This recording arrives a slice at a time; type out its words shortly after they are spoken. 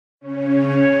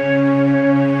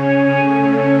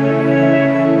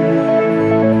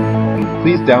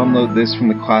download this from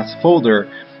the class folder.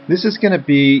 This is going to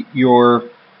be your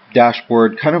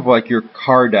dashboard, kind of like your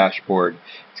car dashboard.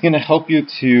 It's going to help you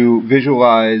to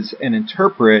visualize and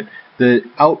interpret the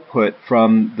output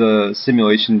from the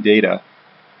simulation data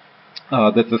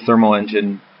that the thermal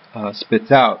engine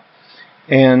spits out.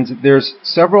 And there's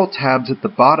several tabs at the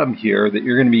bottom here that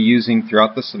you're going to be using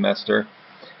throughout the semester.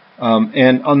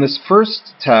 And on this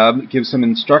first tab, it gives some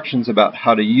instructions about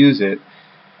how to use it.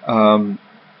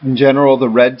 In general, the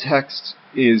red text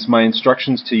is my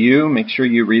instructions to you. Make sure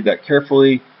you read that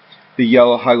carefully. The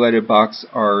yellow highlighted box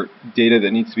are data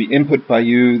that needs to be input by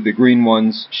you. The green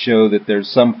ones show that there's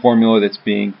some formula that's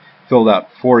being filled out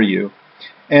for you.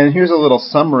 And here's a little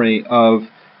summary of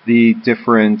the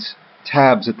different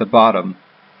tabs at the bottom.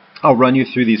 I'll run you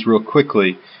through these real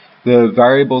quickly. The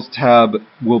variables tab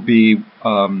will be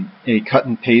a cut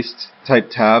and paste type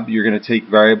tab. You're going to take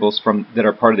variables that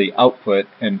are part of the output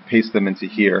and paste them into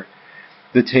here.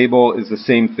 The table is the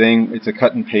same thing. It's a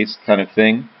cut and paste kind of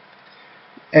thing.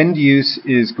 End use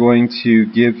is going to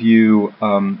give you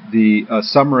the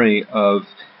summary of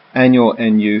annual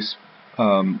energy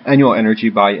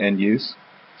by end use.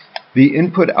 The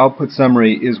input-output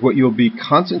summary is what you'll be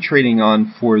concentrating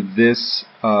on for this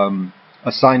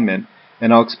assignment,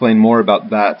 and I'll explain more about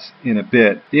that in a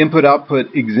bit. The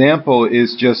input-output example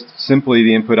is just simply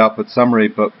the input-output summary,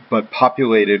 but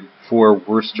populated for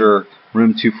Worcester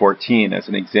Room 214 as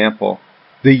an example.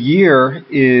 The year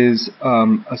is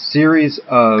a series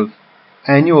of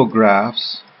annual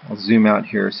graphs. I'll zoom out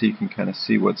here so you can kind of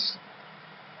see what's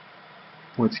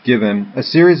given. A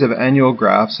series of annual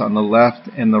graphs on the left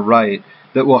and the right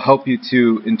that will help you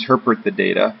to interpret the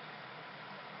data.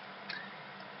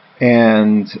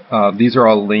 And these are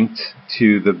all linked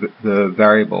to the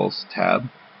variables tab.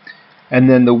 And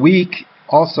then the week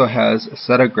also has a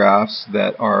set of graphs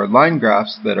that are line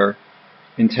graphs that are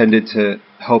intended to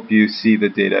help you see the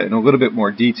data in a little bit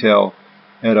more detail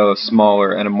at a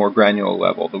smaller and a more granular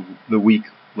level, the week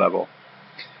level.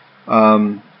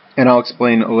 And I'll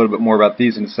explain a little bit more about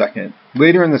these in a second.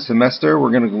 Later in the semester,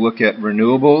 we're going to look at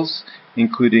renewables,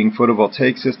 including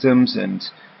photovoltaic systems and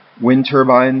wind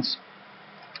turbines.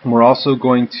 We're also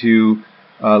going to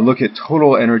look at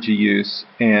total energy use,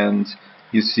 and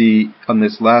you see on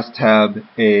this last tab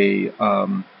a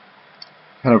kind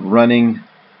of running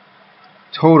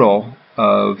total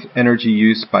of energy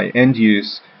use by end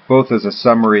use, both as a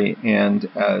summary and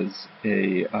as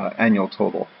a annual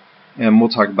total. And we'll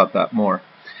talk about that more.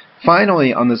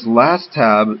 Finally, on this last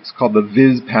tab, it's called the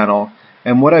Vin Panel,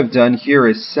 and what I've done here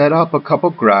is set up a couple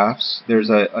graphs. There's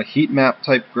a heat map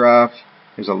type graph,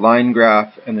 there's a line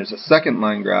graph, and there's a second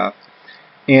line graph,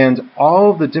 and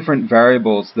all of the different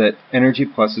variables that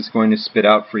EnergyPlus is going to spit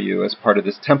out for you as part of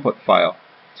this template file.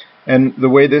 And the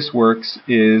way this works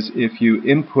is if you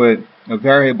input a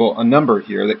variable, a number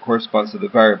here that corresponds to the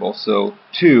variable, so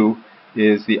 2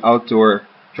 is the outdoor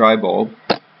dry bulb,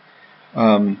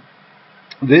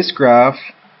 this graph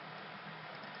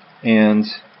and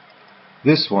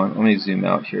this one, let me zoom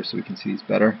out here so we can see these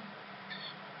better,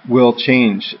 will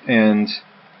change, and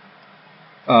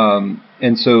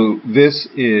so this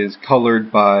is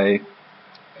colored by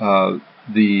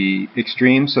the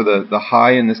extreme. So the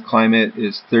high in this climate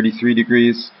is 33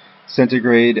 degrees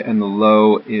centigrade, and the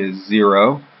low is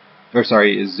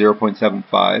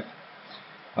 0.75,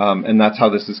 and that's how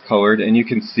this is colored. And you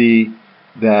can see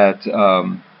that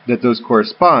that those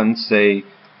correspond. Say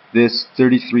this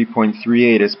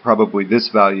 33.38 is probably this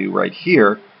value right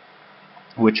here,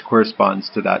 which corresponds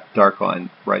to that dark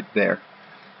line right there.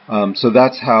 So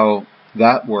that's how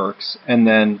that works. And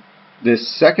then this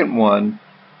second one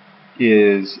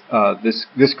is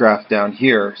this graph down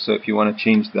here. So if you want to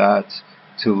change that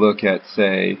to look at,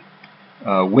 say,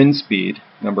 wind speed,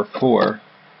 number 4,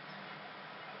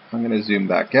 I'm going to zoom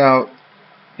back out,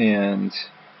 and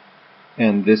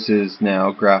this is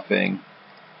now graphing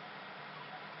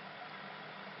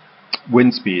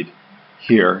wind speed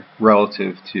here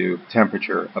relative to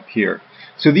temperature up here.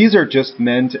 So these are just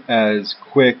meant as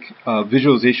quick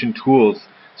visualization tools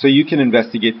so you can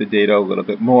investigate the data a little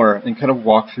bit more and kind of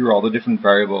walk through all the different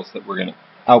variables that we're going to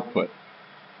output.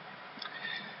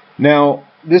 Now,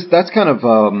 that's kind of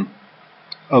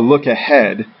a look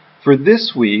ahead. For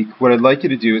this week, what I'd like you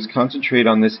to do is concentrate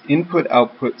on this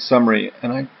input-output summary,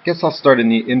 and I guess I'll start in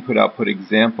the input-output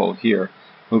example here.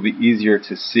 It'll be easier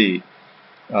to see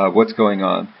what's going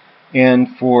on. And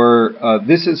for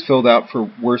this is filled out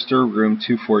for Worcester Room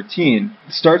 214.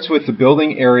 It starts with the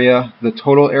building area, the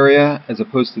total area, as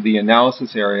opposed to the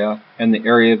analysis area, and the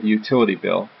area of the utility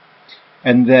bill.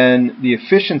 And then the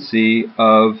efficiency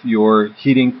of your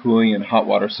heating, cooling, and hot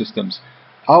water systems.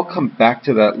 I'll come back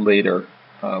to that later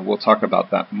we'll talk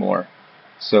about that more.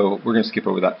 So we're going to skip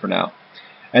over that for now.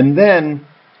 And then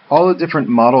all the different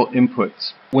model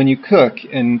inputs. When you cook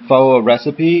and follow a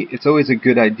recipe, it's always a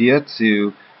good idea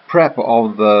to prep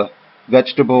all the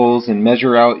vegetables and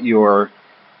measure out your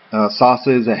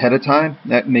sauces ahead of time.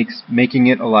 That makes making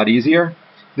it a lot easier.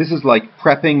 This is like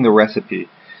prepping the recipe.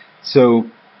 So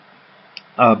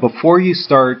before you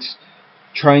start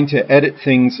trying to edit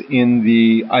things in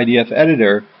the IDF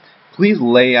editor, please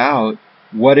lay out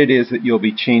what it is that you'll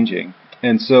be changing.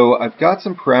 And so I've got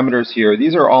some parameters here.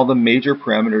 These are all the major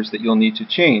parameters that you'll need to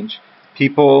change.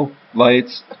 People,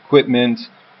 lights, equipment,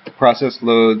 process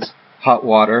loads, hot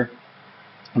water.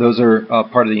 Those are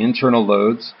part of the internal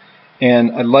loads.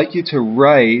 And I'd like you to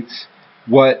write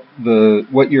what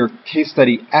your case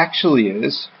study actually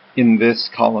is in this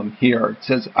column here. It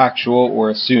says actual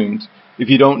or assumed. If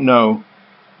you don't know,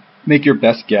 make your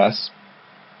best guess.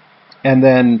 And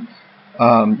then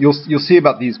you'll see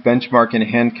about these benchmark and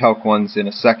hand calc ones in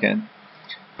a second.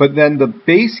 But then the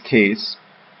base case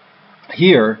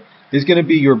here is going to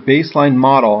be your baseline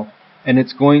model, and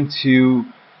it's going to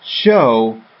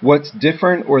show what's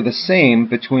different or the same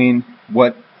between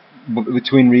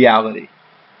reality.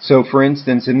 So for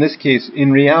instance, in this case,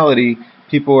 in reality,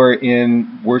 people are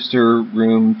in Worcester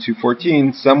room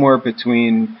 214, somewhere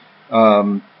between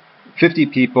 50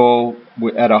 people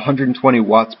at 120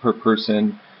 watts per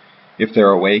person if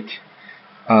they're awake,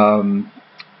 from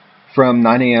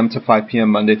 9 a.m. to 5 p.m.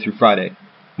 Monday through Friday,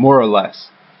 more or less.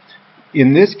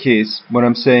 In this case, what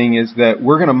I'm saying is that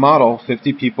we're going to model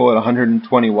 50 people at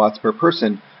 120 watts per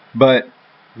person, but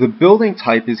the building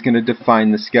type is going to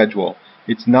define the schedule.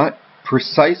 It's not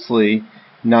precisely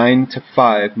 9 to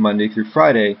 5 Monday through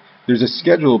Friday. There's a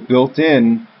schedule built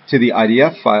in to the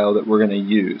IDF file that we're going to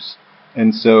use.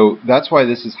 And so that's why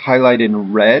this is highlighted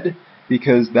in red,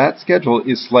 because that schedule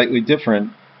is slightly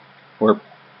different, or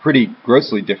pretty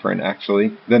grossly different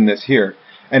actually, than this here.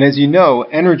 And as you know,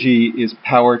 energy is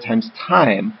power times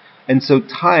time, and so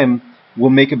time will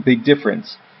make a big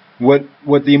difference. What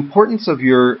the importance of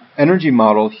your energy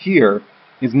model here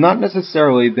is not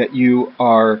necessarily that you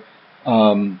are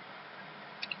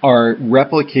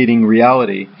replicating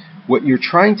reality. What you're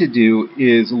trying to do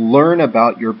is learn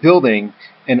about your building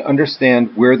and understand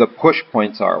where the push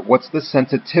points are. What's the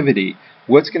sensitivity?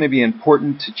 What's going to be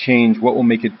important to change? What will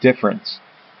make a difference?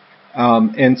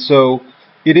 And so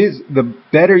it is, the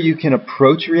better you can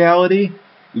approach reality,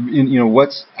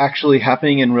 what's actually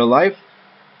happening in real life,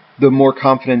 the more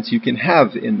confidence you can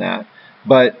have in that.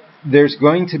 But there's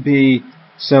going to be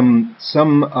some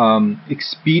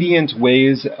expedient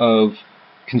ways of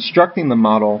constructing the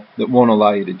model that won't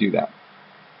allow you to do that.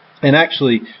 And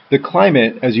actually, the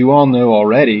climate, as you all know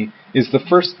already, is the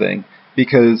first thing,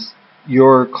 because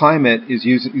your climate is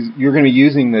you're going to be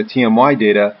using the TMY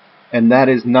data, and that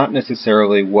is not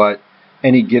necessarily what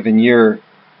any given year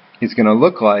is going to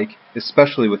look like,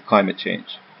 especially with climate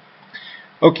change.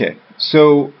 Okay,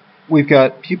 so we've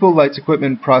got people, lights,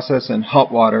 equipment, process, and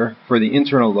hot water for the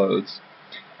internal loads.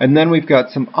 And then we've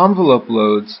got some envelope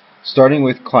loads, starting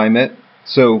with climate.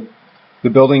 So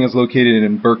the building is located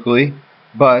in Berkeley,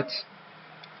 but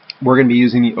we're going to be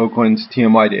using the Oakland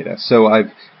TMY data. So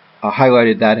I've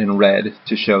highlighted that in red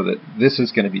to show that this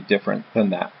is going to be different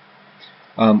than that.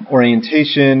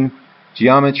 Orientation,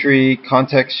 geometry,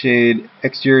 context shade,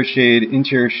 exterior shade,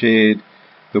 interior shade,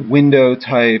 the window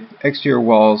type, exterior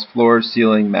walls, floors,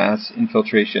 ceiling, mass,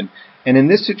 infiltration. And in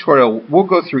this tutorial, we'll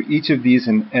go through each of these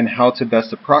and how to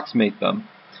best approximate them.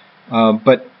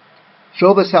 But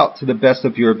fill this out to the best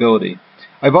of your ability.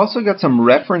 I've also got some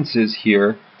references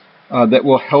here that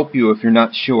will help you if you're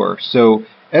not sure. So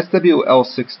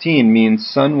SWL16 means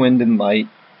sun, wind, and light,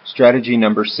 strategy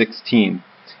number 16.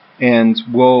 And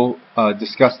we'll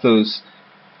discuss those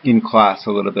in class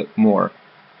a little bit more.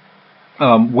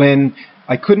 When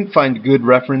I couldn't find good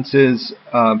references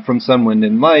from sun, wind,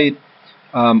 and light,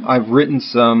 I've written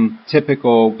some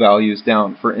typical values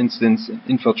down. For instance,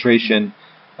 infiltration,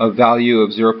 a value of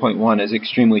 0.1 is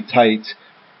extremely tight,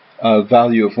 a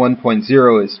value of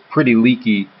 1.0 is pretty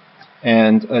leaky,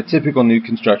 and a typical new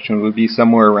construction would be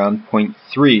somewhere around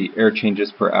 0.3 air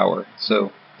changes per hour.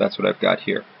 So that's what I've got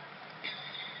here.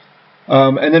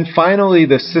 And then finally,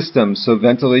 the system, so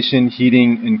ventilation,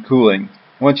 heating, and cooling.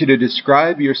 I want you to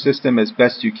describe your system as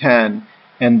best you can,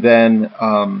 and then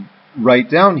write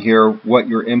down here what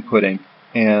you're inputting,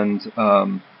 and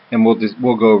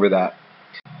we'll go over that.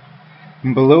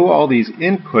 And below all these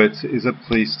inputs is a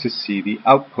place to see the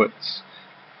outputs.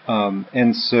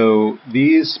 And so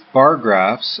these bar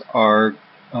graphs are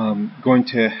going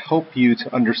to help you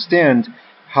to understand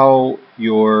how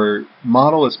your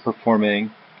model is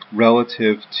performing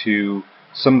relative to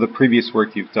some of the previous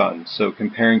work you've done. So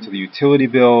comparing to the utility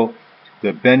bill,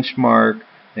 the benchmark,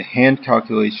 the hand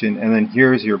calculation, and then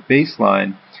here's your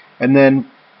baseline. And then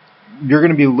you're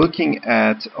going to be looking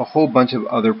at a whole bunch of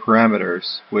other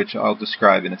parameters, which I'll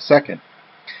describe in a second.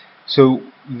 So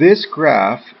this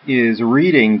graph is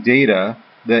reading data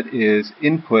that is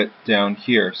input down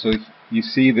here. So you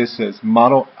see this as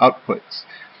model outputs.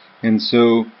 And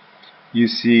so you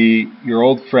see your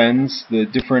old friends, the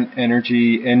different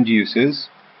energy end uses,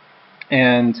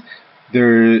 and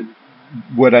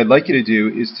what I'd like you to do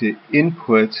is to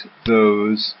input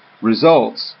those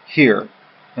results here.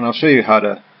 And I'll show you how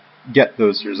to get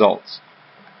those results.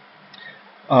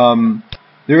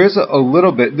 There is a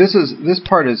little bit, this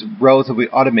part is relatively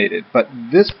automated, but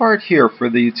this part here for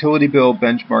the utility bill,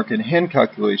 benchmark, and hand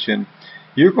calculation,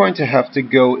 you're going to have to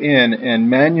go in and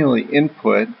manually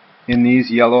input in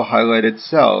these yellow highlighted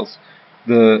cells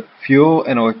the fuel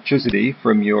and electricity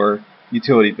from your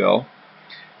utility bill,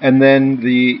 and then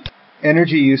the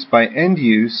energy use by end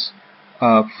use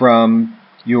from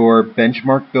your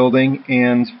benchmark building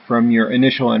and from your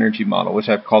initial energy model, which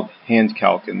I've called hand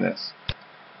calc in this.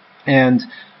 And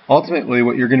ultimately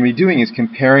what you're going to be doing is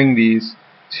comparing these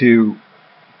to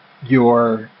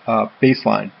your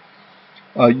baseline.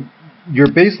 Your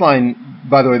baseline,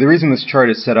 by the way, the reason this chart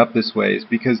is set up this way is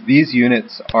because these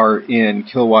units are in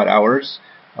kilowatt hours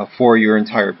for your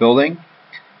entire building.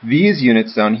 These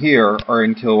units down here are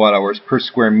in kilowatt hours per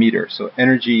square meter, so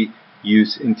energy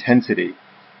use intensity,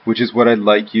 which is what I'd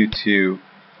like you to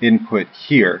input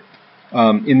here.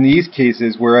 In these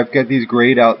cases where I've got these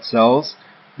grayed out cells,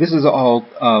 this is all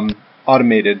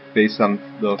automated based on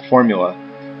the formula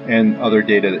and other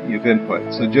data that you've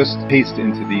input. So just paste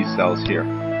into these cells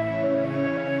here.